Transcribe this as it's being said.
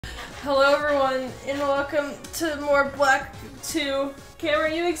Hello everyone, and welcome to more Black 2.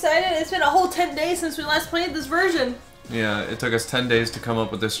 Cameron, are you excited? It's been a whole 10 days since we last played this version. Yeah, it took us 10 days to come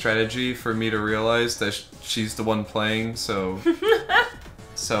up with this strategy for me to realize that she's the one playing, so...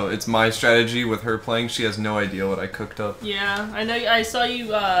 So it's my strategy with her playing. She has no idea what I cooked up. Yeah, I know. I saw you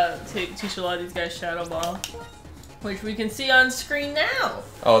teach a lot of these guys Shadow Ball, which we can see on screen now.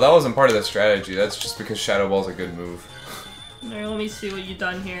 Oh, that wasn't part of the strategy. That's just because Shadow Ball's a good move. Alright, let me see what you've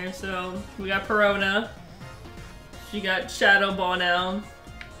done here. So, we got Perona. You got Shadow Ball now.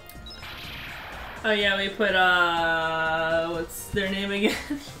 Oh yeah, we put, what's their name again?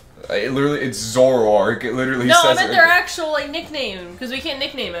 It's Zoroark. It literally no, says I meant their actual, like, nickname, because we can't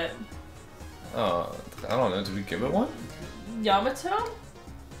nickname it. Oh, I don't know. Did we give it one? Yamato?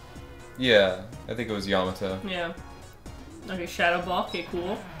 Yeah, I think it was Yamato. Yeah. Okay, Shadow Ball. Okay,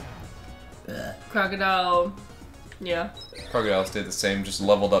 cool. Crocodile. Yeah. Crocodile stayed the same, just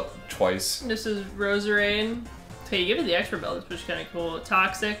leveled up twice. This is Roserade. Okay, you give it the extra belt, which is kind of cool.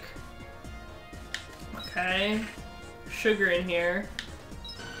 Toxic. Okay. Sugar in here.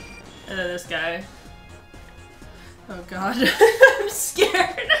 And then this guy. Oh god. I'm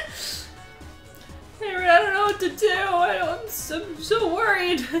scared. Aaron, I don't know what to do. I'm so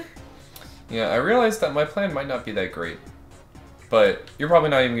worried. Yeah, I realized that my plan might not be that great. But you're probably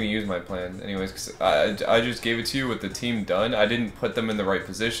not even going to use my plan anyways, because I just gave it to you with the team done. I didn't put them in the right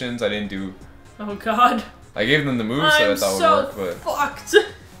positions. I didn't do... Oh god. I gave them the moves that I thought would work, but... fucked.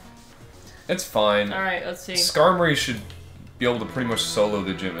 It's fine. Alright, let's see. Skarmory should be able to pretty much solo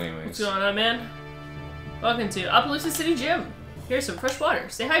the gym anyways. What's going on, man? Welcome to Appaloosa City Gym. Here's some fresh water.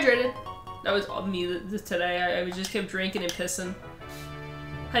 Stay hydrated. That was me today. I just kept drinking and pissing.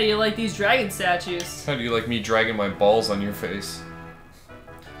 How do you like these dragon statues? How do you like me dragging my balls on your face?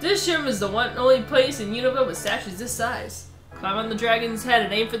 This gym is the only place in Unova with statues this size. Climb on the dragon's head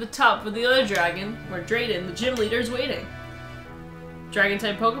and aim for the top with the other dragon, where Drayden, the gym leader, is waiting.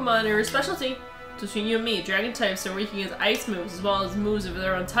 Dragon-type Pokemon are a specialty. Between you and me, dragon types are weak against ice moves as well as moves of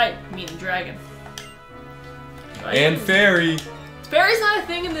their own type, meaning dragon. And fairy! Fairy's not a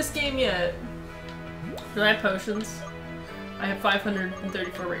thing in this game yet. Do I have potions? I have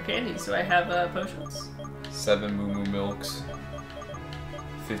 534 rare candies, so I have potions. 7 Moo Moo Milks.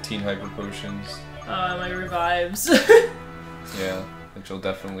 15 Hyper Potions. My revives. Yeah, which you'll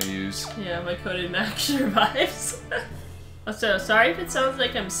definitely use. Yeah, my coded max revives. So, sorry if it sounds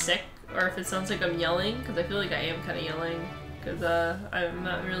like I'm sick, or if it sounds like I'm yelling, because I feel like I am kind of yelling. Because, I'm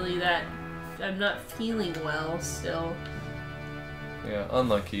not really that... I'm not feeling well, still. Yeah,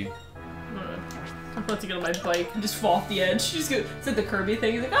 unlucky. I'm about to get on my bike and just fall off the edge. She's gonna... It's like the Kirby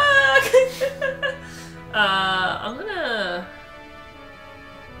thing, he's like, ah! I'm gonna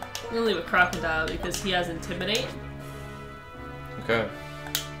leave a Crocodile because he has Intimidate. Okay.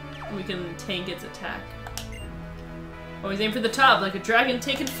 We can tank its attack. Always aim for the top, like a dragon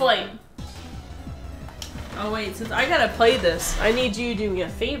taking flight. Oh wait, since I gotta play this, I need you to do me a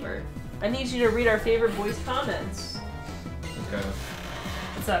favor. I need you to read our favorite voice comments. Okay.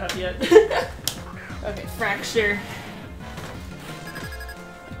 It's not up yet. Okay, Fracture.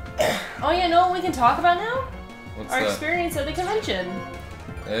 Oh yeah, know what we can talk about now? What's Our that? experience at the convention.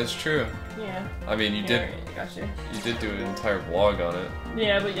 That is true. Yeah. I mean, you did. Right, gotcha. You did do an entire vlog on it.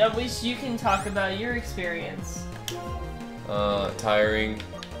 Yeah, but at least you can talk about your experience. Tiring,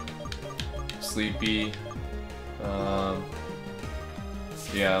 sleepy.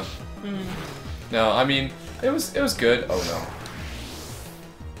 Yeah. No, I mean, it was good. Oh no.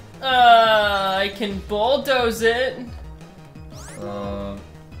 I can bulldoze it.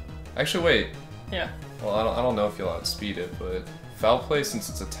 Actually, wait. Yeah. Well, I don't know if you'll outspeed it, but foul play, since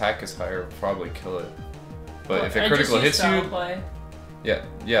its attack is higher, will probably kill it. But if it critical hits you, yeah.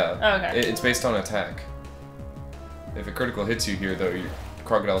 Oh, okay. It's based on attack. If a critical hits you here, though, your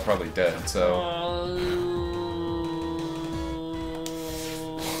Crocodile's probably dead. So.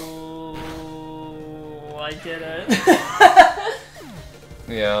 I did it.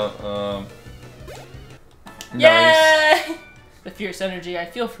 Yeah. Yay! Nice. The fierce energy I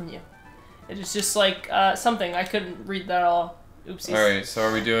feel from you. It is just like something I couldn't read that all. Oopsies. All right. So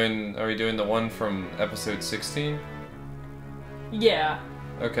are we doing the one from episode 16? Yeah.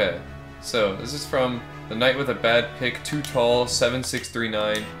 Okay. So this is from The Knight with a Bad Pick, Too Tall,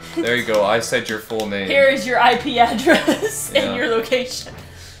 7639. There you go. I said your full name. Here is your IP address and Yeah. your location.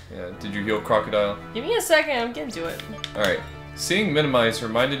 Yeah. Did you heal Crocodile? Give me a second. I'm getting to it. All right. Seeing Minimize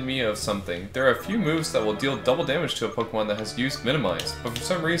reminded me of something. There are a few moves that will deal double damage to a Pokemon that has used Minimize, but for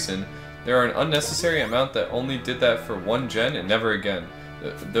some reason, there are an unnecessary amount that only did that for one gen and never again.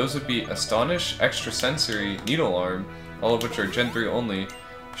 Those would be Astonish, Extrasensory, Needle Arm, all of which are Gen 3 only,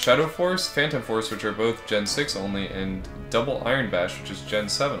 Shadow Force, Phantom Force, which are both Gen 6 only, and Double Iron Bash, which is Gen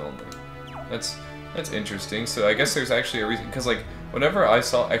 7 only. That's interesting. So I guess there's actually a reason, because like whenever I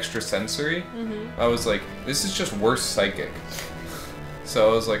saw Extrasensory, I was like, this is just worse Psychic.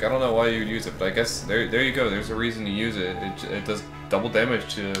 So I was like, I don't know why you would use it, but I guess there you go. There's a reason to use it. It does double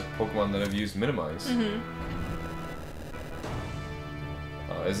damage to Pokemon that have used Minimize.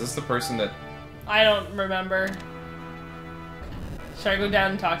 Is this the person that... I don't remember. Should I go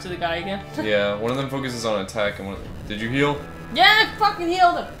down and talk to the guy again? Yeah, one of them focuses on attack and one of them... Did you heal? Yeah, I fucking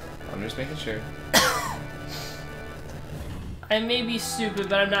healed him! I'm just making sure. I may be stupid,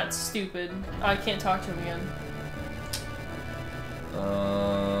 but I'm not stupid. Oh, I can't talk to him again.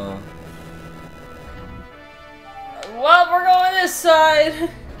 Well, we're going this side!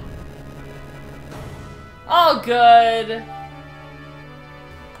 Oh, good.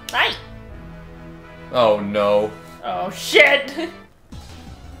 Hi! Oh, no. Oh, shit!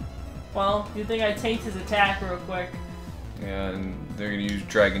 Well, you think I tanked his attack real quick. Yeah, and they're gonna use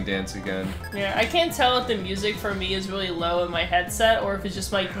Dragon Dance again. Yeah, I can't tell if the music for me is really low in my headset or if it's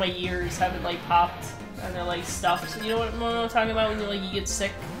just like my ears haven't like popped and they're like stuffed. You know what I'm talking about when you get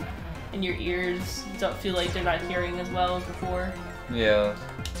sick and your ears don't feel like they're not hearing as well as before? Yeah,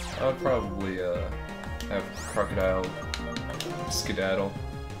 I would probably have Crocodile skedaddle.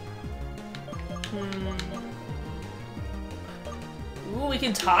 Ooh, we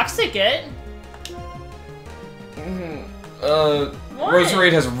can Toxic it.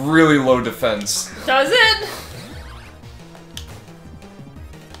 Roserade has really low defense. Does it?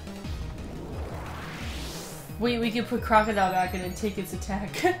 Wait, we can put Crocodile back in and take its attack.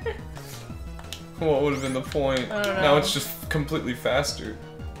 What would have been the point? I don't know. Now it's just completely faster.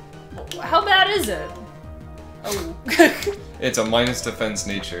 How bad is it? Oh. It's a minus defense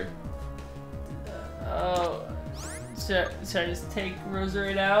nature. Oh. Should I just take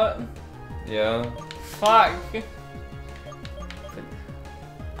Roserade out? Yeah. Fuck.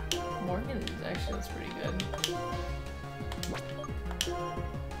 Morgan actually looks pretty good.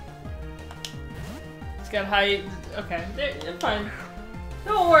 It's got high. Okay, they're fine.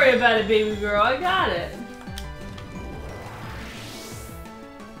 Don't worry about it, baby girl. I got it.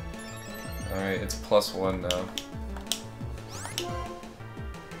 Alright, it's +1 now.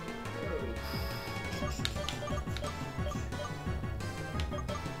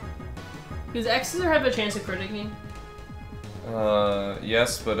 Does X's have a chance of criticking?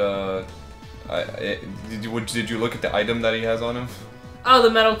 Yes, but did you look at the item that he has on him? Oh, the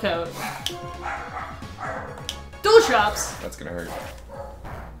metal coat. Dual chops. That's gonna hurt.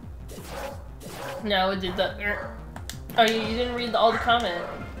 No, it did the. Oh, you didn't read all the comment.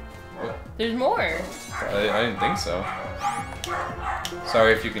 What? There's more. I didn't think so.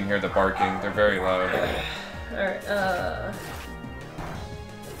 Sorry if you can hear the barking. They're very loud. Alright,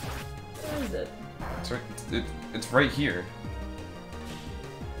 where is it? It's right here.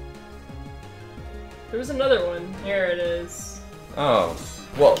 There was another one. Here it is. Oh.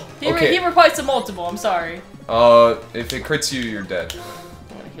 Well, okay. He replied to multiple, I'm sorry. If it crits you, you're dead.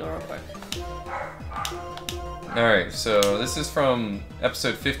 I'm gonna heal real quick. Alright, so this is from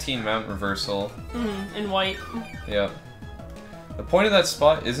episode 15, Mount Reversal. In white. Yep. The point of that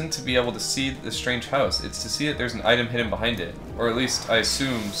spot isn't to be able to see the strange house, it's to see that there's an item hidden behind it. Or at least, I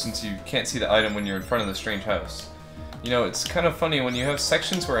assume, since you can't see the item when you're in front of the strange house. You know, it's kind of funny when you have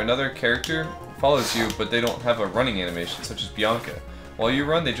sections where another character follows you, but they don't have a running animation, such as Bianca. While you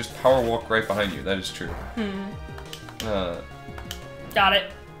run, they just power walk right behind you, that is true. Got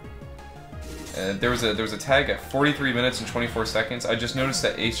it. There was a tag at 43 minutes and 24 seconds. I just noticed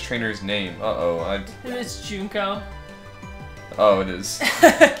that Ace Trainer's name. Uh-oh, It's Junko. Oh, it is.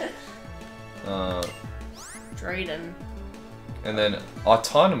 Drayden. And then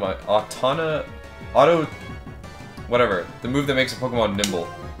whatever, the move that makes a Pokemon nimble,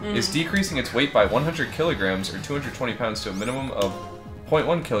 is decreasing its weight by 100 kilograms or 220 pounds to a minimum of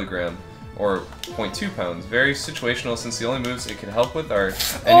 0.1 kilogram or 0.2 pounds. Very situational since the only moves it can help with are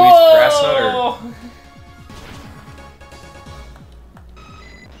enemies Grass Nut or...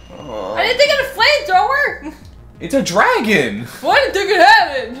 Oh. I didn't think of a flamethrower! It's a dragon! Why didn't think it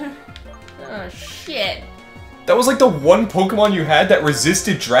had it? Oh, shit. That was like the one Pokemon you had that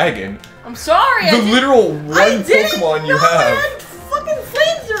resisted dragon. I'm sorry. The literal one Pokemon you have. I had fucking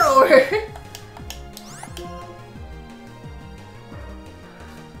flamethrower.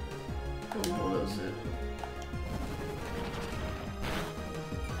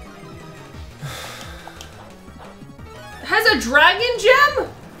 Has a dragon gem?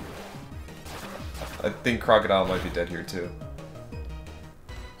 I think Crocodile might be dead here too.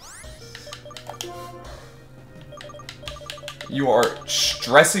 You are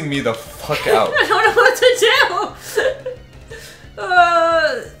stressing me the fuck out. I don't know what to do.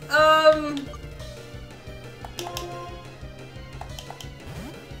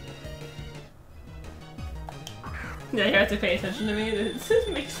 Yeah, you have to pay attention to me. This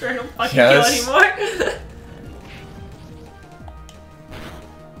makes sure I don't fucking kill anymore.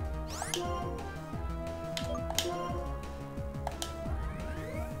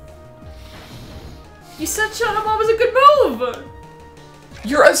 You said Shadow Ball was a good move!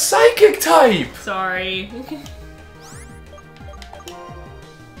 You're a psychic type! Sorry.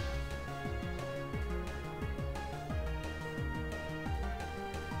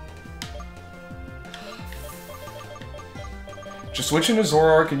 Just switch into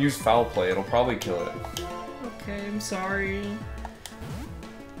Zoroark and use Foul Play, it'll probably kill it. Okay, I'm sorry.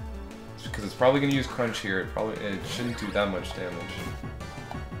 Because it's probably gonna use Crunch here, it shouldn't do that much damage.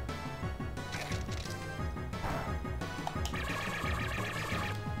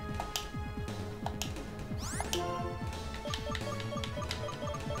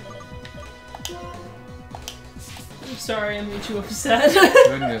 I'm sorry I made you upset.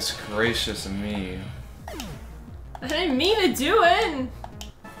 Goodness gracious me. I didn't mean to do it!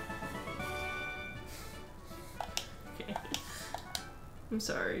 Okay. I'm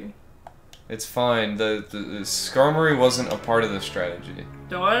sorry. It's fine. The Skarmory wasn't a part of the strategy.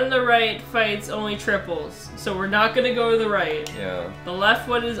 The one on the right fights only triples, so we're not gonna go to the right. Yeah. The left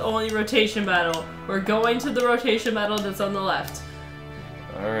one is only rotation battle. We're going to the rotation battle that's on the left.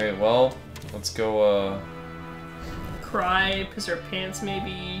 Alright, well, let's go, Cry, piss our pants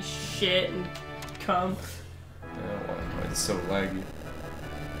maybe, shit, and come. Yeah, why it's so laggy?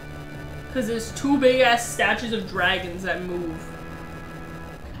 Because there's two big-ass statues of dragons that move.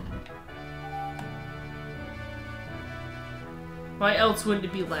 Why else wouldn't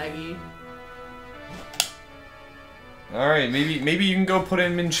it be laggy? Alright, maybe you can go put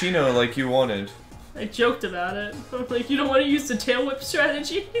in Minchino like you wanted. I joked about it. I'm like, you don't want to use the tail whip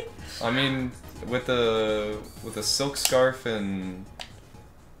strategy? I mean, with a Silk Scarf and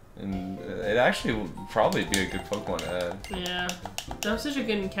it actually would probably be a good Pokemon to add. Yeah. That was such a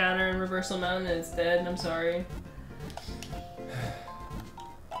good encounter in Reversal Mountain and it's dead, I'm sorry.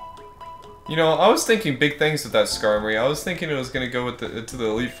 You know, I was thinking big things with that Skarmory. I was thinking it was gonna go with to the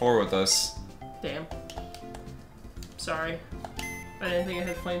Elite Four with us. Damn. Sorry. I didn't think I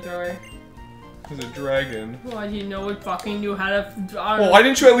had Flamethrower. It's a dragon. Well, you know it fucking knew how to... Well, why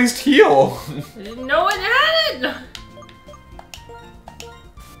didn't you at least heal? I didn't know it had it!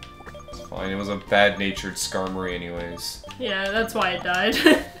 It's fine, it was a bad-natured Skarmory anyways. Yeah, that's why it died.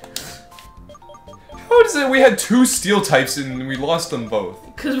 How is it we had two Steel types and we lost them both?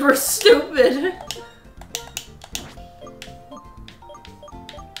 Because we're stupid.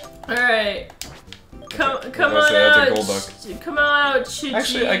 Alright. Come on out. Come on out, Chichi.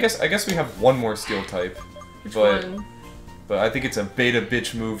 Actually, I guess we have one more Steel type. Which one? But I think it's a beta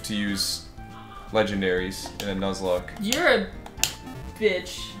bitch move to use legendaries in a Nuzlocke. You're a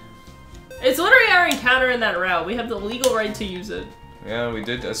bitch. It's literally our encounter in that route. We have the legal right to use it. Yeah, we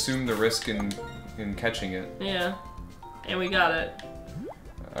did assume the risk in catching it. Yeah. And we got it.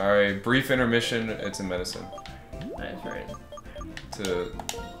 Alright, brief intermission, it's a medicine. That's right. It's a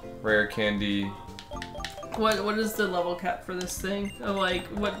rare candy. What is the level cap for this thing? Of like,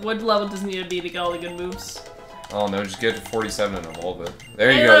 what level does it need to be to get all the good moves? Oh no, just get to 47 and evolve it.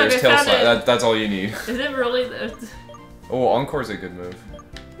 There you go, there's Tail Slap. That's all you need. Is it really? Oh, Encore's a good move.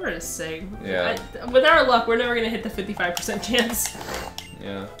 We're gonna say. Yeah. With our luck, we're never gonna hit the 55% chance.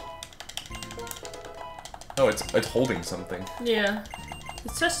 Yeah. Oh, it's holding something. Yeah.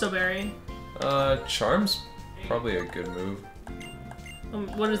 It's Testo Berry. Charm's probably a good move.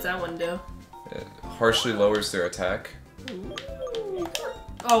 What does that one do? It harshly lowers their attack. Ooh.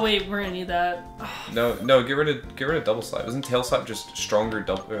 Oh wait, we're gonna need that. No, get rid of Double Slap. Isn't Tail Slap just stronger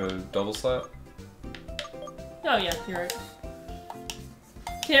Double Slap? Oh yeah, you're right.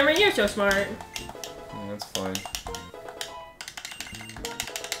 Cameron, you're so smart. Yeah, that's fine.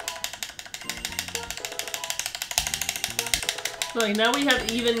 Like, now we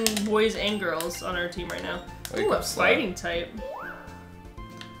have even boys and girls on our team right now. Ooh, a fighting type.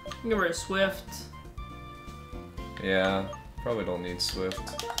 Give her a Swift. Yeah, probably don't need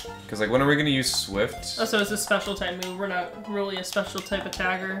Swift. Because, like, when are we going to use Swift? Oh, so it's a special type move. We're not really a special type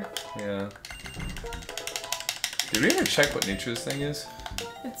attacker. Yeah. Did we ever check what nature this thing is?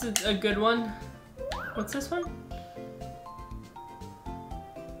 It's a good one. What's this one?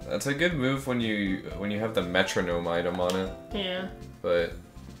 That's a good move when you have the metronome item on it. Yeah. But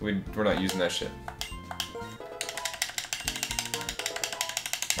we're not using that shit.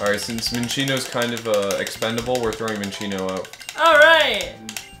 Alright, since Minchino's kind of expendable, we're throwing Minchino out. Alright!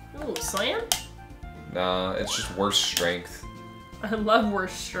 Ooh, slam? Nah, it's just worse strength. I love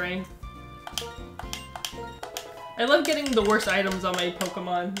worse strength. I love getting the worst items on my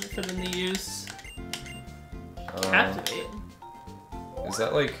Pokemon for them to use. Captivate. Is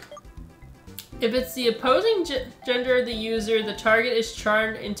that like... If it's the opposing gender of the user, the target is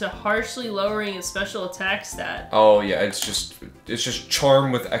charmed into harshly lowering its special attack stat. Oh yeah, it's just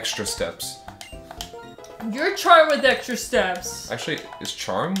charm with extra steps. You're charmed with extra steps. Actually, is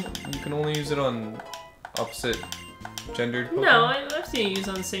charm? You can only use it on opposite gendered Pokemon? No, I've seen it used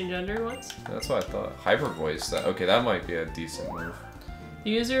on the same gender once. That's what I thought. Hyper voice. Okay, that might be a decent move.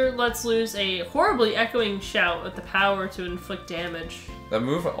 The user lets loose a horribly echoing shout with the power to inflict damage. That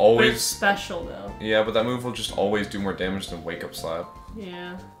move But always... it's special, though. Yeah, but that move will just always do more damage than Wake Up Slap.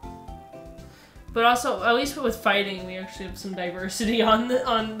 Yeah. But also, at least with fighting, we actually have some diversity on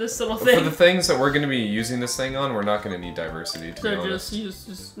this little thing. For the things that we're going to be using this thing on, we're not going to need diversity, to be honest. So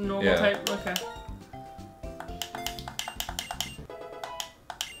just normal type? Okay.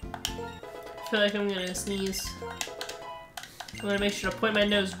 I feel like I'm gonna sneeze. I'm gonna make sure to point my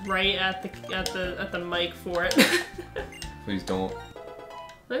nose right at the mic for it. Please don't.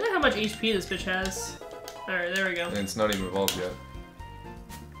 Look at how much HP this bitch has. Alright, there we go. And it's not even evolved yet.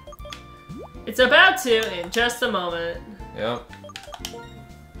 It's about to in just a moment. Yep.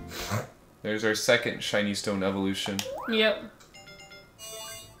 There's our second Shiny Stone evolution. Yep.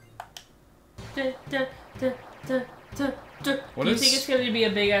 What Do you think it's gonna be a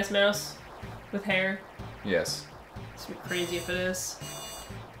big ass mouse with hair? Yes. It's gonna be crazy if it is.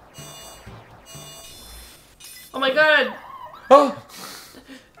 Oh my god! Oh!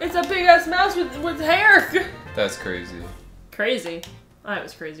 It's a big ass mouse with hair! That's crazy. Crazy. That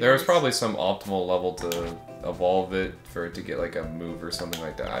was crazy. There was probably some optimal level to evolve it for it to get like a move or something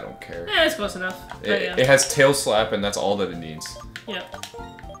like that. I don't care. Yeah, it's close enough. It has Tail Slap and that's all that it needs. Yep.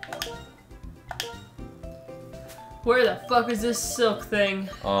 Where the fuck is this silk thing?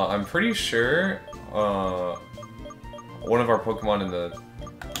 I'm pretty sure one of our Pokemon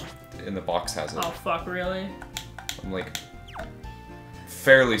in the box has it. Oh fuck, really? I'm like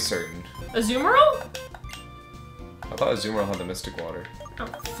fairly certain. Azumarill? I thought Azumarill had the Mystic Water. Oh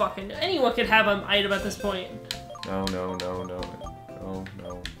fucking anyone could have an item at this point. No, no, no, no, no,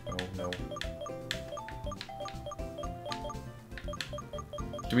 no, no, no.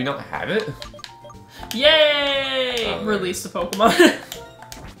 Do we not have it? Yay! Oh, Release the Pokemon.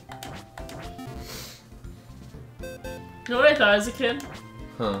 You know what I thought as a kid?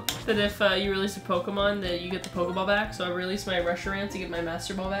 Huh. That if you release a Pokemon, that you get the Pokeball back. So I released my Reshiram to get my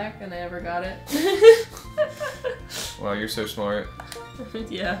Master Ball back, and I never got it. Wow, you're so smart.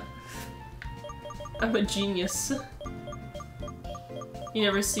 Yeah. I'm a genius. You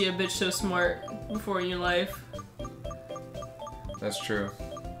never see a bitch so smart before in your life. That's true.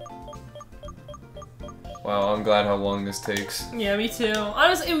 Wow, I'm glad how long this takes. Yeah, me too.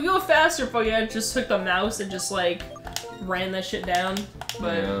 Honestly, it would go faster if I just took the mouse and just like ran that shit down.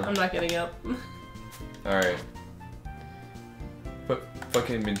 But Yeah. I'm not getting up. Alright. Put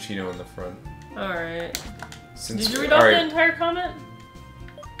fucking Minchino in the front. Alright. Since Did you read off the entire comment?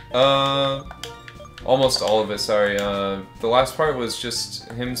 Almost all of it, sorry. The last part was just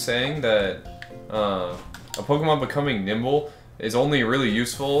him saying that a Pokemon becoming nimble is only really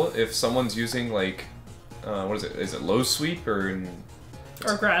useful if someone's using like what is it? Is it low sweep or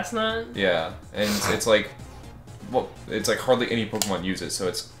Or grass nut? Yeah, and it's like, well, it's like hardly any Pokemon use it, so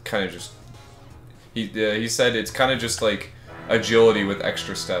it's kind of just. He said it's kind of just like agility with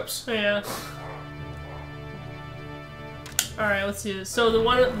extra steps. Oh, yeah. All right, let's see this. So the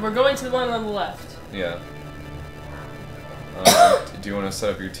one we're going to the one on the left. Yeah. Do you want to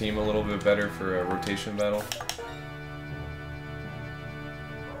set up your team a little bit better for a rotation battle?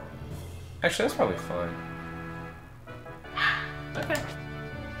 Actually, that's probably fine. Okay.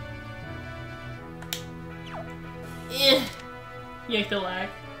 Eh. You like the lag?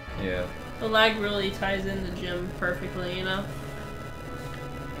 Yeah. The lag really ties in the gym perfectly, you know?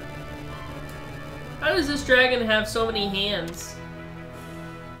 How does this dragon have so many hands?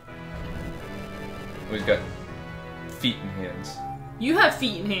 We've got feet and hands. You have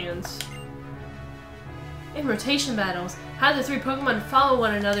feet and hands. In rotation battles, how the three Pokemon follow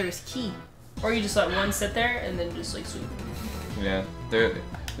one another is key. Or you just let one sit there and then just like sweep. Yeah.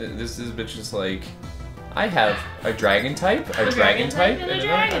 This bitch is like, I have a dragon type, a dragon type, and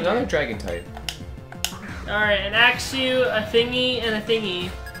another dragon type. Alright, an Axew, a thingy, and a thingy.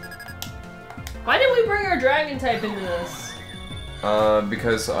 Why did we bring our dragon type into this?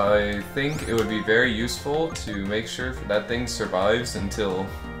 Because I think it would be very useful to make sure that thing survives until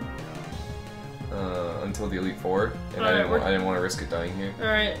until the Elite Four, and I didn't want to risk it dying here.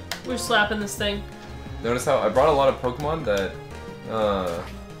 Alright, we're slapping this thing. Notice how I brought a lot of Pokemon that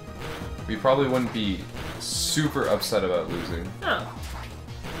we probably wouldn't be super upset about losing. Oh.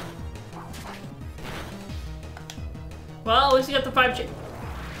 Well, at least you got the 5G.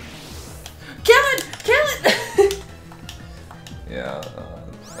 Kill it! Kill it! Yeah,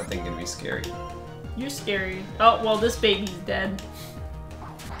 I think it'd be scary. You're scary. Oh, well, this baby's dead.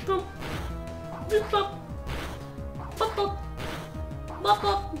 Boop. Boop, boop. Boop, boop. Boop,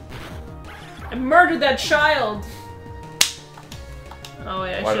 boop. I murdered that child! Oh,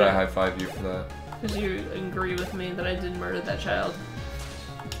 wait, Why did I high-five you for that? Because you agree with me that I did murder that child.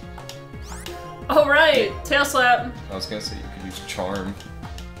 Alright! Tail slap! I was gonna say you could use Charm.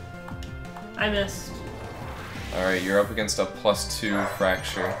 I missed. Alright, you're up against a +2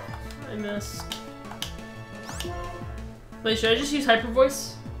 Fracture. I missed. Wait, should I just use Hyper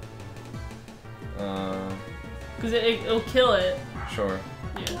Voice? Because it'll kill it. Sure.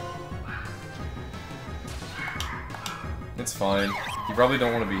 Yeah. It's fine. You probably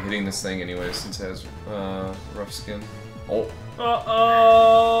don't want to be hitting this thing anyway since it has rough skin. Oh.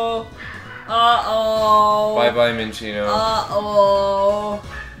 Uh-oh. Uh-oh. Bye-bye, Minchino. Uh-oh.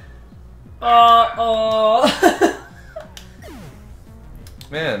 Uh-oh.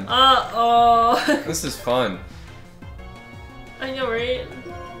 Man. Uh-oh. This is fun. I know, right?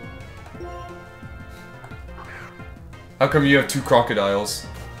 How come you have 2 crocodiles?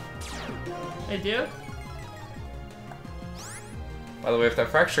 I do? By the way, if that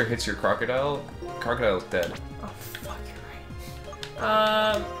fracture hits your crocodile's dead. Oh, fuck, you're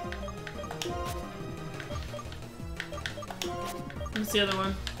right. What's the other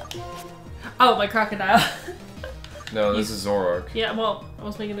one? Oh, my crocodile. No, this is Zoroark. Yeah, well, I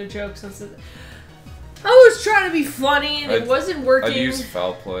was making a joke since it... I was trying to be funny and it wasn't working. I'd use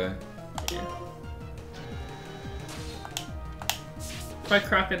foul play. Yeah. My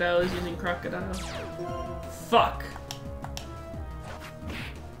crocodile is using crocodile. Fuck.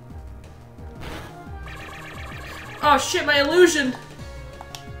 Oh shit, my illusion!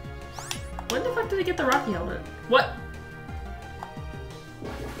 When the fuck did I get the Rocky helmet? What?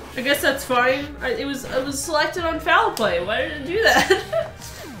 I guess that's fine. It was selected on foul play. Why did it do that?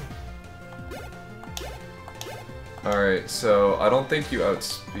 Alright, so I don't think you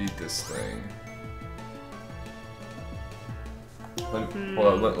outspeed this thing. Let me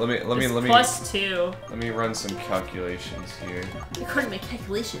 +2. Let me run some calculations here. According to my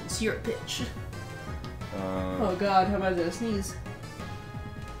calculations, you're a bitch. Oh god, how am I gonna sneeze?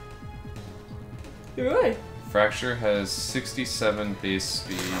 You're right. Fracture has 67 base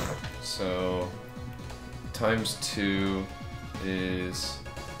speed, so times 2 is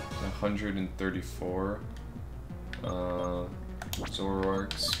 134.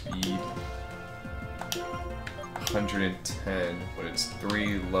 Zoroark speed 110, but it's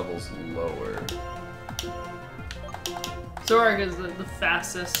 3 levels lower. Zoroark is the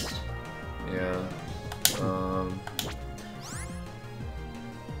fastest. Yeah.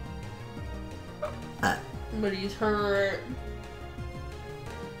 But he's hurt.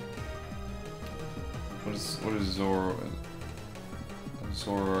 What is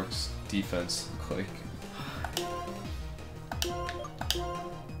Zoroark's defense look like?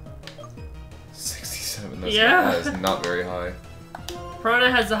 67. That is not very high.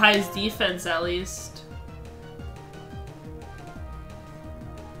 Prona has the highest defense, at least.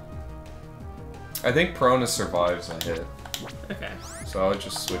 I think Prona survives a hit. Okay. So I would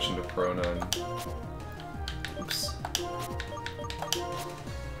just switch into Prona and... Oops.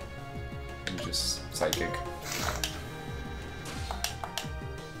 And just Psychic.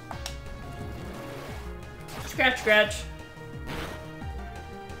 Scratch, scratch.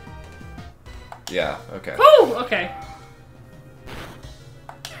 Yeah, okay. Woo! Okay.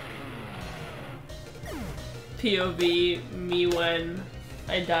 POV, me when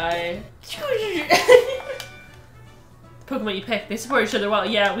I die. Pokemon you pick, they support each other well.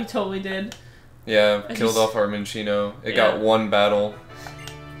 Yeah, we totally did. Yeah, killed off our Minchino. It got 1 battle.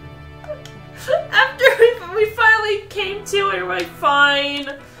 After we finally came to it, we're like,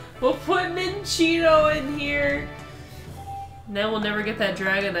 fine, we'll put Minchino in here. Now we'll never get that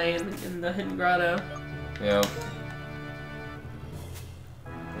Dragonite in the Hidden Grotto. Yeah.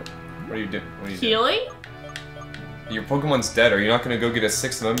 What are you doing? Healing? Your Pokemon's dead. Are you not going to go get a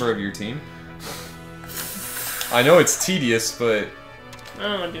 6th member of your team? I know it's tedious, but... I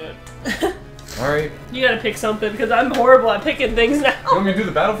don't want to do it. Alright. You gotta pick something, because I'm horrible at picking things now. You want me to do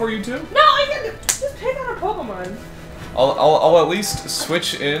the battle for you too? No, I can just pick on a Pokemon. I'll at least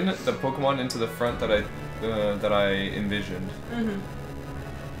switch in the Pokemon into the front that I envisioned.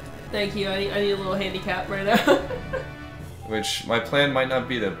 Thank you. I need a little handicap right now. Which my plan might not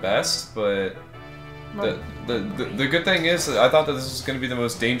be the best, but the good thing is that I thought that this was going to be the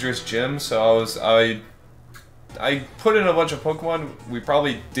most dangerous gym, so I put in a bunch of Pokemon we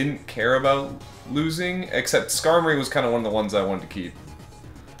probably didn't care about losing, except Skarmory was kind of one of the ones I wanted to keep.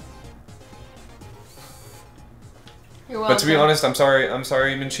 You're welcome. But to be honest, I'm sorry,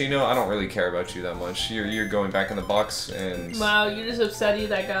 Minchino. I don't really care about you that much. You're going back in the box, and wow, you just upsetting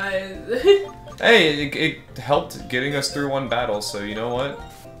that guy. hey, it helped getting us through one battle. So you know what?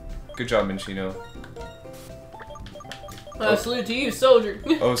 Good job, Minchino. Salute to you, soldier.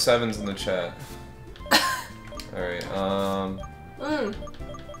 07's in the chat. All right.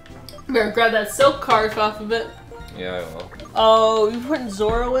 Better grab that silk scarf off of it. Yeah, I will. Oh, you putting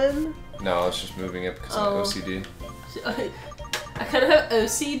Zoro in? No, I was just moving it because I'm OCD. I kind of have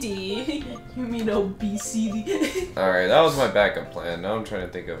OCD. You mean OBCD? Alright, that was my backup plan. Now I'm trying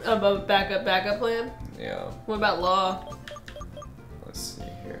to think of... About backup plan? Yeah. What about Law? Let's see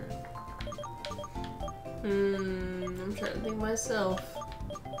here. I'm trying to think myself.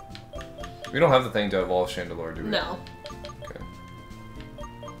 We don't have the thing to evolve Chandelure, do we? No. Okay.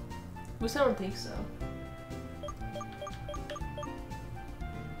 At least I don't think so.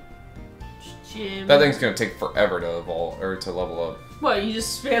 Jim. That thing's gonna take forever to evolve, or to level up. Well, you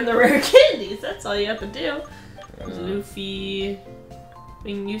just spam the rare candies. That's all you have to do. There's Luffy.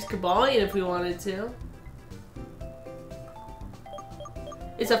 We can use Kabalion if we wanted to.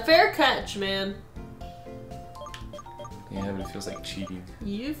 It's a fair catch, man. Yeah, but it feels like cheating.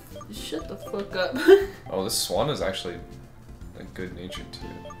 You shut the fuck up. Oh, this Swan is actually like good natured too.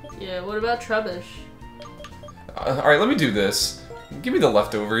 Yeah, what about Trubbish? Alright, let me do this. Give me the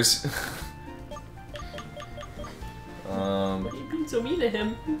leftovers. Why are you being so mean to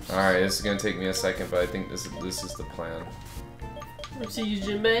him? Alright, this is gonna take me a second, but I think this is the plan. So you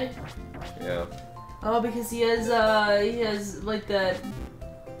Jinbei? Yeah. Oh, because he has like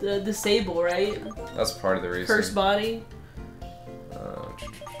the sable, right? That's part of the reason. Curse body.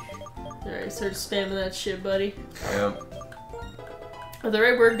 Alright, start spamming that shit, buddy. Yep. At the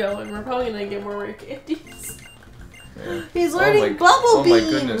rate we're going, we're probably gonna get more rare candies. Yeah. He's learning Bubble Oh Beam! my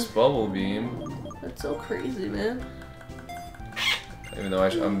goodness, Bubble Beam. That's so crazy, man. Even though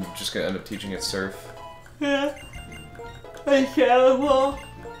I'm just gonna end up teaching it Surf. Yeah. I Shadow Ball.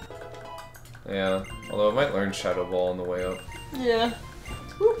 Yeah. Although I might learn Shadow Ball on the way up. Yeah.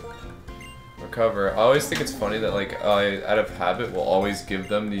 Woo. Recover. I always think it's funny that like I, out of habit, will always give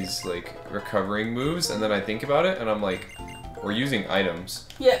them these like recovering moves, and then I think about it, and I'm like, we're using items.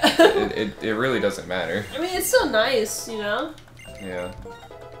 Yeah. it really doesn't matter. I mean, it's so nice, you know? Yeah.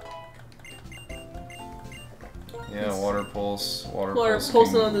 Yeah, water pulse. Water pulse.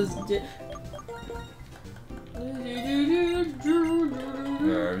 Pulsing on this. Yeah,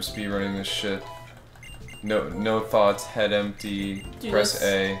 I'm speedrunning this shit. No thoughts, head empty, Dude, press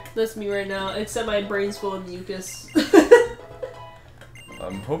A. That's me right now, except my brain's full of mucus.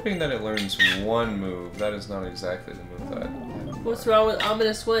 I'm hoping that it learns one move. That is not exactly the move that... What's wrong with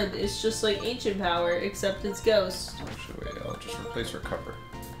Ominous Wind? It's just like Ancient Power, except it's Ghost. Actually, wait, I'll just replace Recover.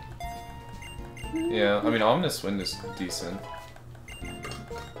 Yeah, I mean, Ominous Wind is decent.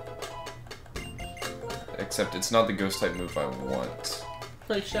 Except it's not the Ghost type move I want.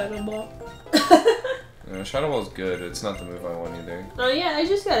 Like Shadow Ball. No, Shadow Ball is good, it's not the move I want either. Oh yeah, I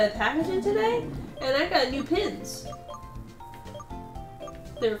just got a package in today, and I got new pins.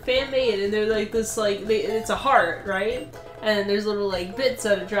 They're fan-made, and they're like this, like, it's a heart, right? And there's little, like, bits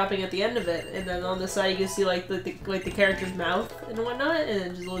that are dropping at the end of it, and then on the side you can see, like, the character's mouth and whatnot, and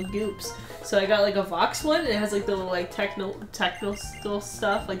then just little goops. So I got, like, a Vox one, and it has, like, the little, like, techno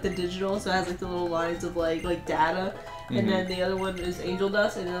stuff, like, the digital, so it has, like, the little lines of, like data. And then the other one is Angel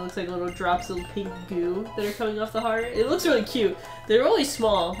Dust, and it looks like little drops of pink goo that are coming off the heart. It looks really cute. They're really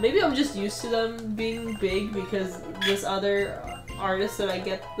small. Maybe I'm just used to them being big because this other artist that I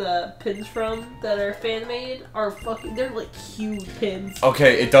get the pins from that are fan-made are fucking... They're like huge pins.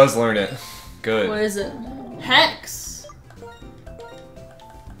 Okay, it does learn it. Good. What is it? Hex!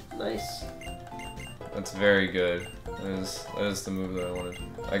 Nice. That's very good. That is the move that I wanted.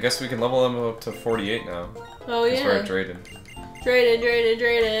 I guess we can level them up to 48 now. Oh yeah. That's right, Drayden.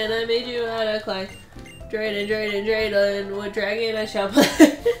 Drayden, I made you out of clay. Drayden, what dragon I shall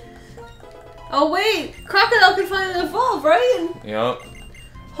play. Oh wait! Crocodile can finally evolve, right? Yup.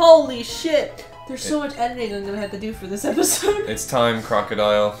 Holy shit! There's so much editing I'm gonna have to do for this episode. It's time,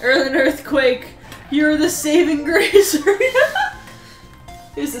 Crocodile. Earth Earthquake, you're the saving grace.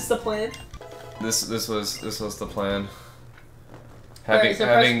 Is this the plan? This was the plan. Alright, so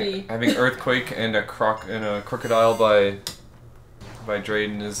Having Earthquake and a Crocodile by by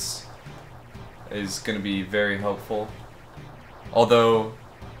Drayden is going to be very helpful. Although,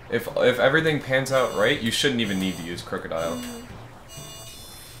 if everything pans out right, you shouldn't even need to use Crocodile.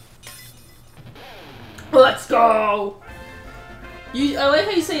 Let's go! I like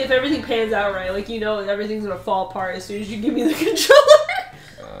how you say if everything pans out right, like you know everything's gonna fall apart as soon as you give me the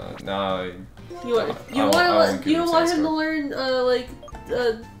controller. Nah. You don't want him to learn like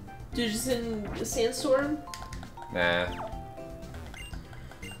Digison Sandstorm? Nah.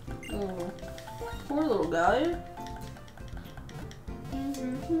 Oh, poor little guy.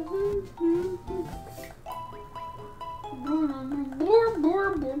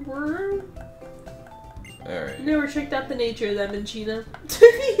 Alright. Never checked out the nature of them in China.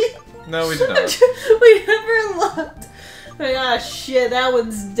 No, we did not. We never looked. Like, ah, shit, that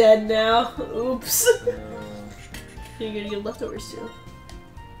one's dead now. Oops. You're gonna get leftovers too.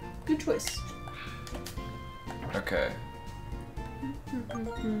 Good choice. Okay.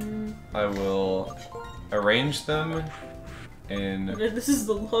 I will arrange them in. This is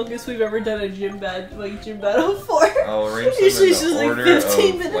the longest we've ever done a gym battle for. I'll arrange them Usually in it's just the like order 15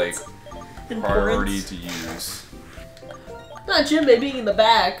 of minutes. like priority to use. Not Jinbei being in the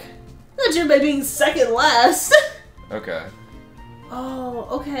back. Not Jinbei being second last. Okay. Oh,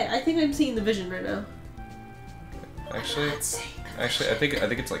 okay. I think I'm seeing the vision right now. Actually, I think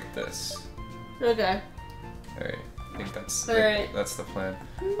it's like this. Okay. All right. I think that's that's the plan.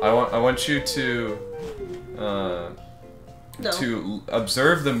 I want you to to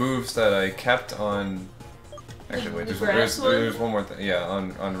observe the moves that I kept on. Actually, wait. There's one more thing. Yeah,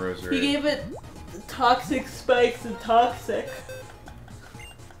 on Rosary. He gave it toxic spikes and toxic.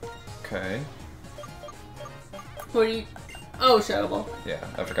 Okay. What do you? Oh, Shadow Ball. Yeah,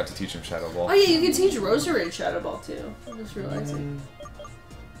 I forgot to teach him Shadow Ball. Oh yeah, you can teach Rosary Shadow Ball too. I'm just realizing.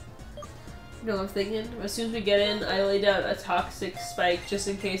 You know what I'm thinking? As soon as we get in, I lay down a toxic spike just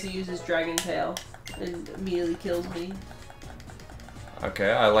in case he uses Dragon Tail and immediately kills me.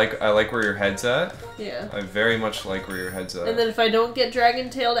 Okay, I like where your head's at. Yeah. I very much like where your head's at. And then if I don't get Dragon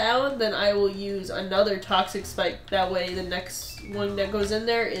Tailed out, then I will use another toxic spike. That way the next one that goes in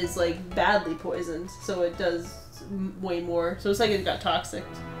there is like badly poisoned, so it does way more. So it's like it got toxic.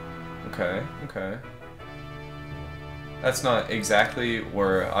 Okay, okay. That's not exactly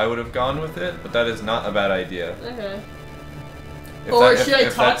where I would have gone with it, but that is not a bad idea. Okay. Or should I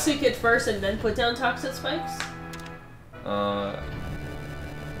toxic it first and then put down toxic spikes?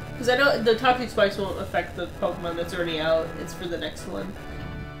 Because I know the toxic spikes won't affect the Pokemon that's already out. It's for the next one.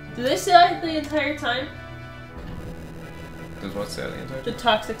 Do they stay out the entire time? Does what stay out the entire time? The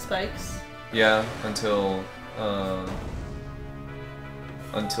toxic spikes. Yeah, until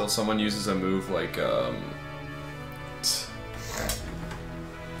someone uses a move like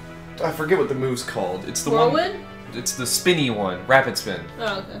I forget what the move's called. It's the Whirlwind? one. It's the spinny one. Rapid Spin.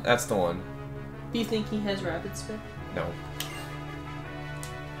 Oh, okay. That's the one. Do you think he has Rapid Spin? No.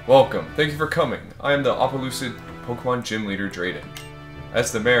 Welcome. Thank you for coming. I am the Opelucid Pokemon Gym Leader Drayden.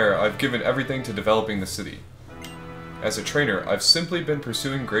 As the mayor, I've given everything to developing the city. As a trainer, I've simply been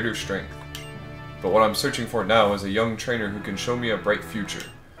pursuing greater strength. But what I'm searching for now is a young trainer who can show me a bright future.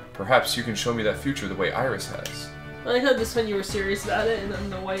 Perhaps you can show me that future the way Iris has. I like how this one you were serious about it, and then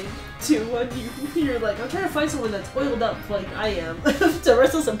the white 2 one you're like, I'm trying to find someone that's oiled up like I am to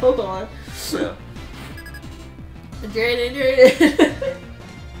wrestle some Pokemon. Yeah. Drayden.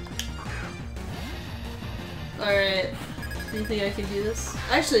 Alright. Do you think I can do this?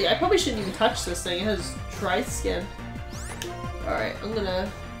 Actually, I probably shouldn't even touch this thing. It has dry skin. Alright, I'm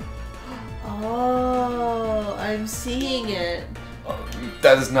gonna... Oh, I'm seeing it.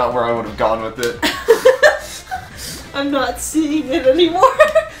 That is not where I would have gone with it. I'm not seeing it anymore.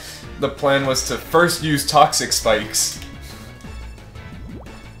 The plan was to first use Toxic Spikes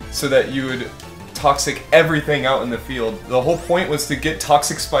so that you would toxic everything out in the field. The whole point was to get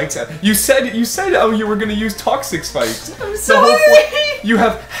Toxic Spikes out. You said oh you were gonna use Toxic Spikes. I'm sorry. The whole point, you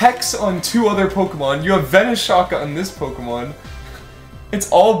have Hex on 2 other Pokemon. You have Venoshock on this Pokemon. It's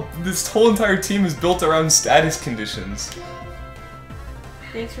all, this whole entire team is built around status conditions.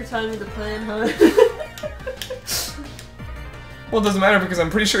 Thanks for telling me the plan, huh? Well, it doesn't matter because I'm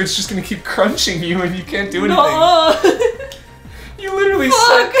pretty sure it's just gonna keep crunching you and you can't do anything. No. You literally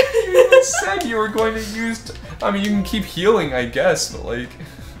said you were going to use. I mean, you can keep healing, I guess, but like.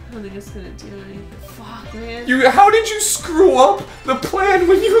 I don't think it's gonna do anything. Fuck, man. How did you screw up the plan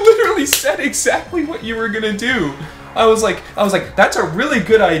when you literally said exactly what you were gonna do? I was like, that's a really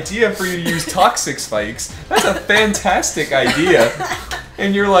good idea for you to use Toxic Spikes. That's a fantastic idea.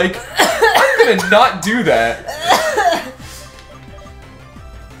 And you're like, I'm gonna not do that.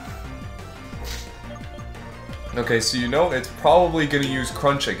 Okay, so you know it's probably gonna use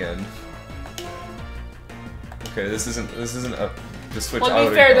Crunch again. Okay, this isn't the switch. Well, to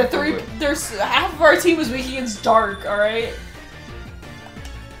be fair, there's half of our team was weak against Dark. All right.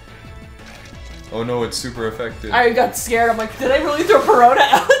 Oh no, it's super effective. I got scared. I'm like, did I really throw Perona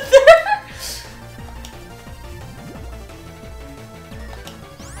out there?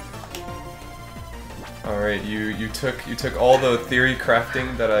 Alright, you took all the theory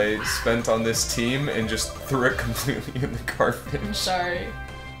crafting that I spent on this team and just threw it completely in the garbage. I'm sorry.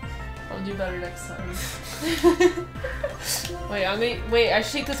 I'll do better next time. Wait, I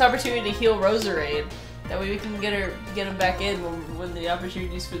should take this opportunity to heal Roserade. That way we can get him back in when the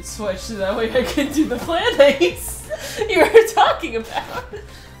opportunities would switch, so that way I can do the plan that you were talking about.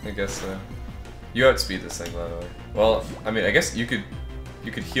 I guess so. You outspeed this thing, by the way. Well, I mean, I guess you could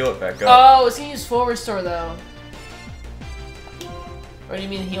heal it back up. Oh, it's gonna use full restore though. Or do you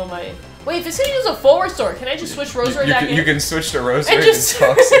mean heal my? Wait, if it's gonna use a full restore, can I just switch Roserade back in? You can switch to Roserade and just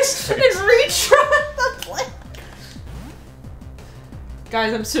Toxic Spikes. and retry the play.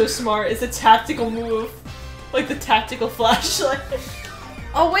 Guys, I'm so smart. It's a tactical move. Like the tactical flashlight.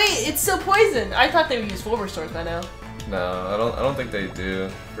 Oh wait, it's still poison. I thought they would use full restores by now. No, I don't think they do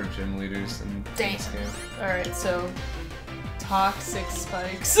for gym leaders in this game. Alright, so Toxic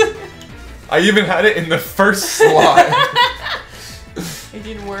Spikes. I even had it in the first slot. It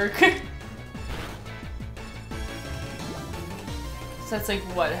didn't work. So that's like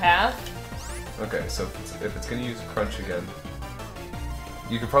what, half? Okay, so if it's gonna use Crunch again,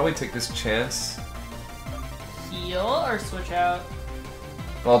 you could probably take this chance. Heal or switch out?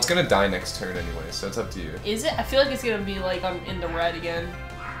 Well, it's gonna die next turn anyway, so it's up to you. Is it? I feel like it's gonna be like I'm in the red again.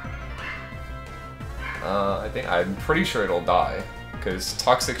 I'm pretty sure it'll die, because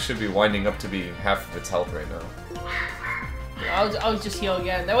Toxic should be winding up to be half of its health right now. Yeah, I'll just heal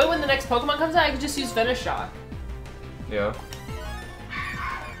again. That way when the next Pokemon comes out, I can just use Venice Shot. Yeah.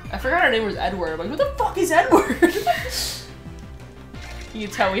 I forgot her name was Edward. I'm like, what the fuck is Edward? You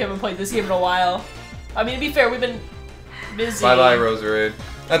can tell we haven't played this game in a while. I mean, to be fair, we've been busy. Bye-bye, Roserade.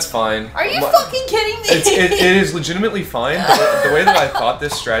 That's fine. Are you fucking kidding me? It is legitimately fine, but the way that I thought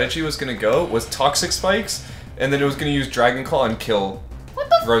this strategy was gonna go was Toxic Spikes, and then it was gonna use Dragon Claw and kill what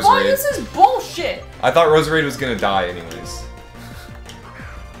the Roserade. fuck? This is bullshit. I thought Roserade was gonna die anyways.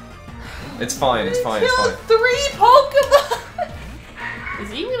 It's fine, it's fine, it's fine. 3 Pokemon!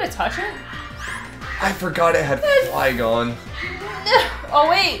 Is he even gonna touch it? I forgot it had Flygon. Oh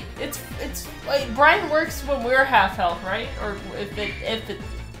wait, wait, Brian works when we're half health, right? Or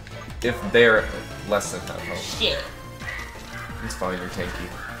if they're less than half health. Shit. It's fine, you're tanky.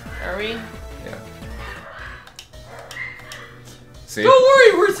 Are we? Yeah. See? Don't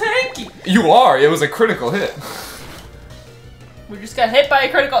worry, we're tanky! You are! It was a critical hit. We just got hit by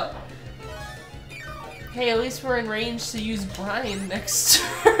a critical. Hey, at least we're in range to use Brian next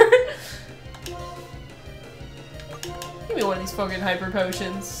turn. Give me one of these fucking hyper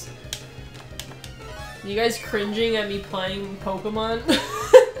potions. You guys cringing at me playing Pokemon?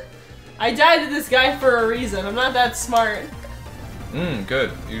 I died to this guy for a reason. I'm not that smart.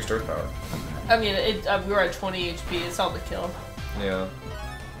 Good. You used Earth Power. I mean, we were at 20 HP. It's all the kill. Yeah.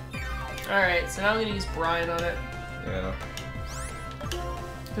 Alright, so now I'm gonna use Brian on it. Yeah.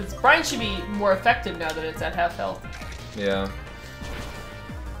 Because Brian should be more effective now that it's at half health. Yeah.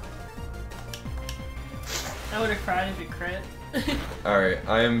 I would have cried if it crit. Alright,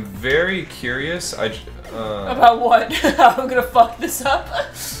 I am very curious. About what? How I'm gonna fuck this up?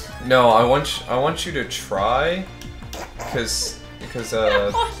 No, I want you to try, because I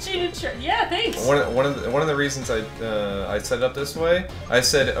want you to try. Yeah, thanks. one of the reasons I set it up this way, I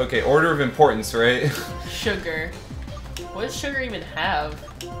said, okay, order of importance, right? Sugar. What does Sugar even have?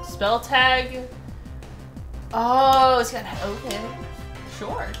 Spell tag? Oh, it's got okay.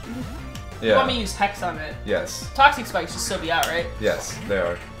 Sure. Yeah. You want me to use Hex on it? Yes. Toxic Spikes should still be out, right? Yes, they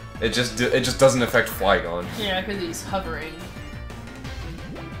are. It just doesn't affect Flygon. Yeah, because he's hovering.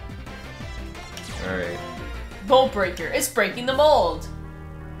 Alright. Bolt Breaker. It's breaking the mold.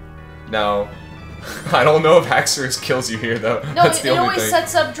 No. I don't know if Haxorus kills you here, though. No, That's the it only always thing.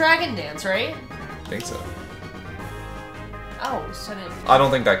 sets up Dragon Dance, right? I think so. Oh, set it. I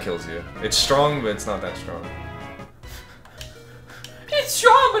don't think that kills you. It's strong, but it's not that strong. It's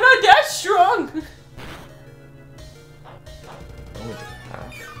strong, but not that strong. Only did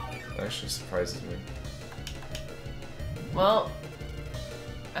half. That actually surprises me. Well,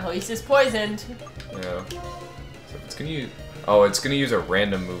 at least it's poisoned. Yeah. So if it's gonna use, oh, it's gonna use a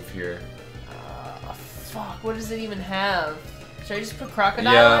random move here. Fuck. What does it even have? Should I just put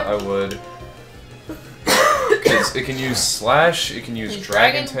Crocodile? Yeah, on? I would. Because it can use Slash. It can use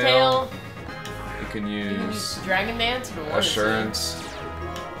Dragon Tail. It can You can use use Dragon Dance if it wanted Assurance.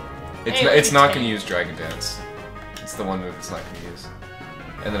 to. It's not gonna use Dragon Dance. It's the one move it's not gonna use.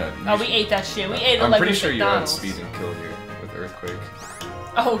 And then Oh, we ate that shit. We ate it I'm like pretty with sure you McDonald's. outspeed and kill here with Earthquake.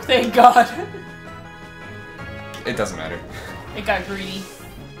 Oh, thank God. It doesn't matter. It got greedy.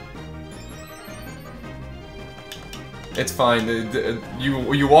 It's fine.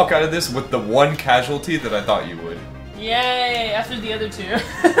 You walk out of this with the one casualty that I thought you would. Yay! After the other two.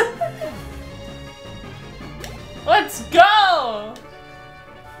 Let's go!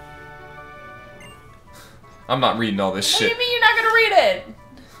 I'm not reading all this What shit. do you mean you're not gonna read it?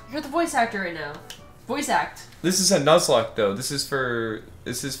 You're the voice actor right now. Voice act. This is a Nuzlocke though. This is for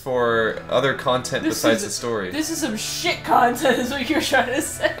other content besides the story. This is some shit content is what you're trying to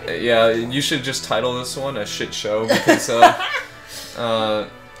say. Yeah, you should just title this one a shit show because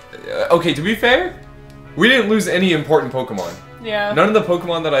okay, to be fair, we didn't lose any important Pokemon. Yeah. None of the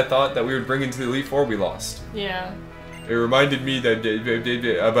Pokemon that I thought that we would bring into the Elite Four, we lost. Yeah. It reminded me that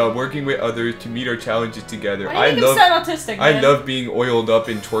about working with others to meet our challenges together. I love autistic, man. I love being oiled up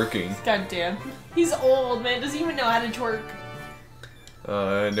and twerking. God damn. He's old, man. Doesn't even know how to twerk.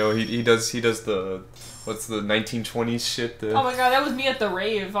 No, he does the what's the 1920s shit? Oh my god, that was me at the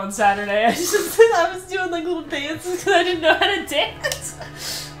rave on Saturday. I was doing like little dances because I didn't know how to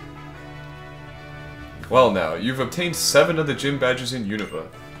dance. Well now, you've obtained 7 of the gym badges in Unova.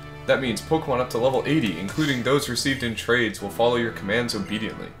 That means Pokemon up to level 80, including those received in trades, will follow your commands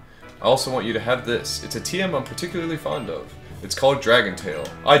obediently. I also want you to have this. It's a TM I'm particularly fond of. It's called Dragon Tail.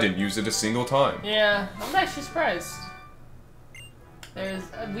 I didn't use it a single time. Yeah, I'm actually surprised.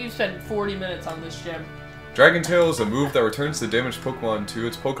 We've spent 40 minutes on this gym. Dragon Tail is a move that returns the damaged Pokemon to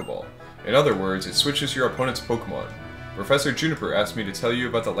its Pokeball. In other words, it switches your opponent's Pokemon. Professor Juniper asked me to tell you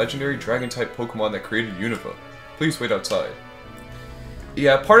about the legendary Dragon-type Pokemon that created Unova. Please wait outside.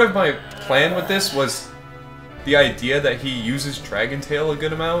 Yeah, part of my plan with this was the idea that he uses Dragon Tail a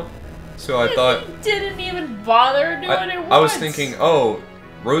good amount. So I thought... He didn't even bother doing it once. I was thinking, oh,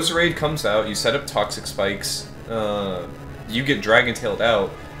 Roserade comes out, you set up Toxic Spikes, you get Dragon Tailed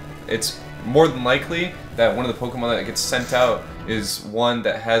out. It's more than likely that one of the Pokemon that gets sent out is one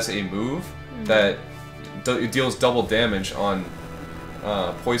that has a move that deals double damage on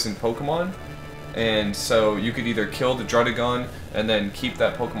poison Pokemon. And so you could either kill the Druddigon and then keep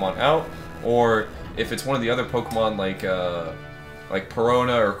that Pokemon out, or if it's one of the other Pokemon like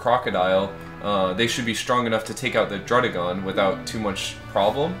Perona or Crocodile, they should be strong enough to take out the Druddigon without too much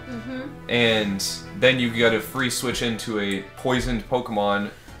problem. And then you get a free switch into a poisoned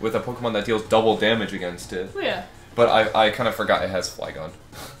Pokemon with a Pokemon that deals double damage against it. Oh, yeah. But I kind of forgot it has Flygon.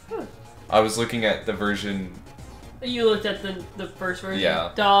 I was looking at the version... You looked at the first version?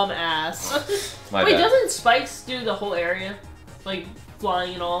 Yeah. Dumb ass. My Wait, bad. doesn't Spikes do the whole area? Like,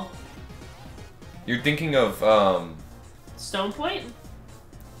 flying and all? You're thinking of, Stone Point?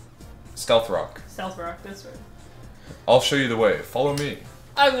 Stealth Rock. Stealth Rock, that's right. I'll show you the way. Follow me.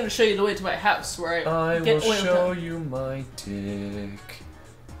 I'm gonna show you the way to my house where I get oiled up. you my dick.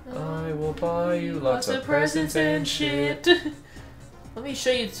 I will buy you lots of presents and shit. Let me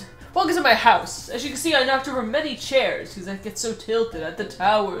show you. Welcome to my house. As you can see, I knocked over many chairs because I get so tilted at the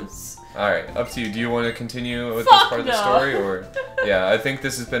towers. Alright, up to you. Do you want to continue with Fuck this part of the no. story, or yeah? I think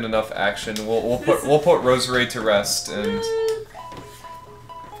this has been enough action. We'll put Roserade to rest, and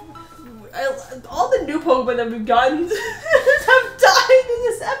all the new Pokemon that we've gotten have died in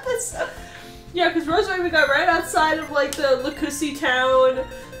this episode. Yeah, because Roserade we got right outside of like the Lacusi town.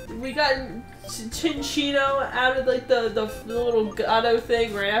 We got Chinchino out of like the little Gato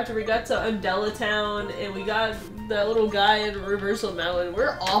thing right after we got to Undella Town, and we got that little guy in Reversal Mountain.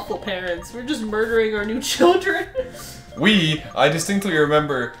 We're awful parents. We're just murdering our new children. I distinctly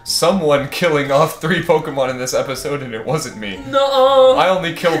remember someone killing off 3 Pokemon in this episode, and it wasn't me. No. I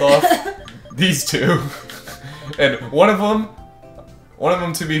only killed off these 2, and one of them,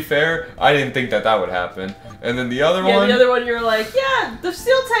 to be fair, I didn't think that would happen. And then the other one... Yeah, the other one you were like, yeah, the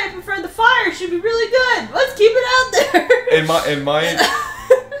steel type in front of the fire should be really good. Let's keep it out there.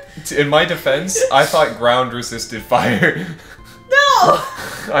 In my defense, I thought ground resisted fire. No!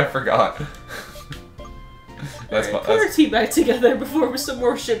 I forgot. Put our team back together before some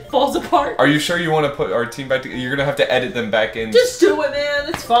more shit falls apart. Are you sure you want to put our team back together? You're gonna have to edit them back in. Just do it, man.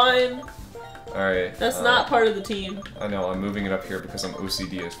 It's fine. Alright. That's not part of the team. I know, I'm moving it up here because I'm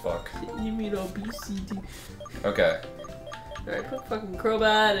OCD as fuck. You mean obesity. Okay. Alright, put fucking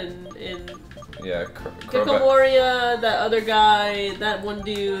Crobat in Yeah, Crobat. Gikomoria, that other guy, that one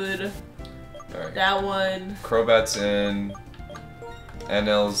dude, Alright. that one. Crobat's in.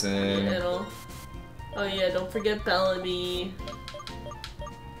 NL's in. Oh yeah, don't forget Bellamy.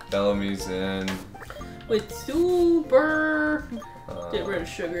 Bellamy's in. with super. Get rid of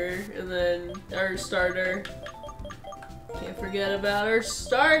sugar, and then our starter. Can't forget about our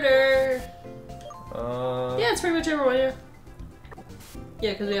starter. Yeah, it's pretty much everyone, yeah.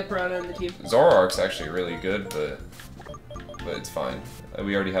 Yeah, because we have Piranha on the team. Zoroark's actually really good, but it's fine.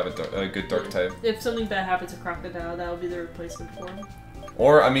 We already have a good dark type. If something bad happens to Crocodile, that'll be the replacement for him.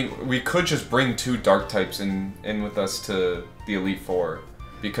 Or, I mean, we could just bring 2 dark types in with us to the Elite Four,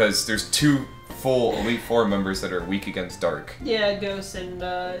 because there's 2 full Elite Four members that are weak against dark. Yeah, Ghost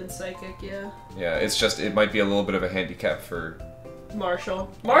and Psychic, yeah. Yeah, it's just, it might be a little bit of a handicap for Marshall.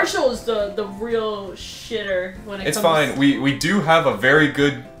 Marshall is the real shitter when it It's comes... fine. We do have a very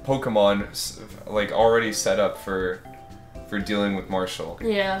good Pokemon, like, already set up for dealing with Marshall.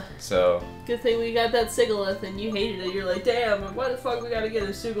 Yeah. So... Good thing we got that Sigalith and you hated it. You're like, damn, why the fuck we gotta get a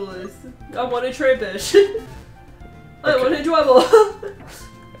Sigalith? I want a Trappish. I want a Dwebble.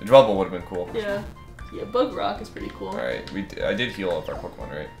 A Dwebble would have been cool. Yeah. Yeah, Bug Rock is pretty cool. Alright, I did heal up our Pokemon,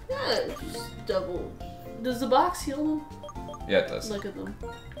 right? Yeah, just double. Does the box heal them? Yeah, it does. Look at them.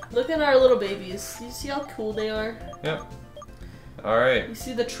 Look at our little babies. You see how cool they are? Yep. Alright. You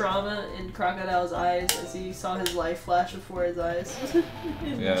see the trauma in Crocodile's eyes as he saw his life flash before his eyes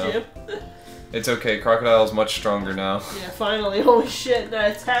in the gym. It's okay, Crocodile's much stronger now. Yeah, finally. Holy shit,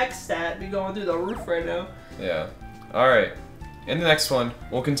 that attack stat be going through the roof right now. Yeah. Alright. In the next one,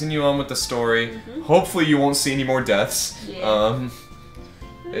 we'll continue on with the story. Hopefully you won't see any more deaths. Yeah.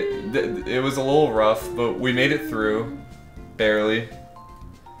 It was a little rough, but we made it through. Barely.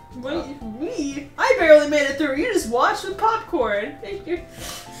 Wait, me? I barely made it through. You just watched with popcorn.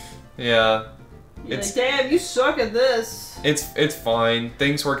 Yeah. You're like, damn, you suck at this. It's fine.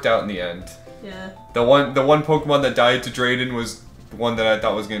 Things worked out in the end. Yeah. The one Pokemon that died to Drayden was the one that I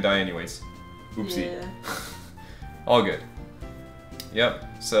thought was gonna die anyways. Oopsie. Yeah. All good.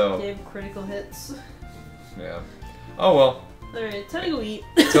 Yep. So. Gave critical hits. Yeah. Oh well. Alright, time to go eat.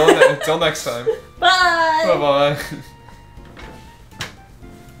 Till next time. Bye! Bye bye.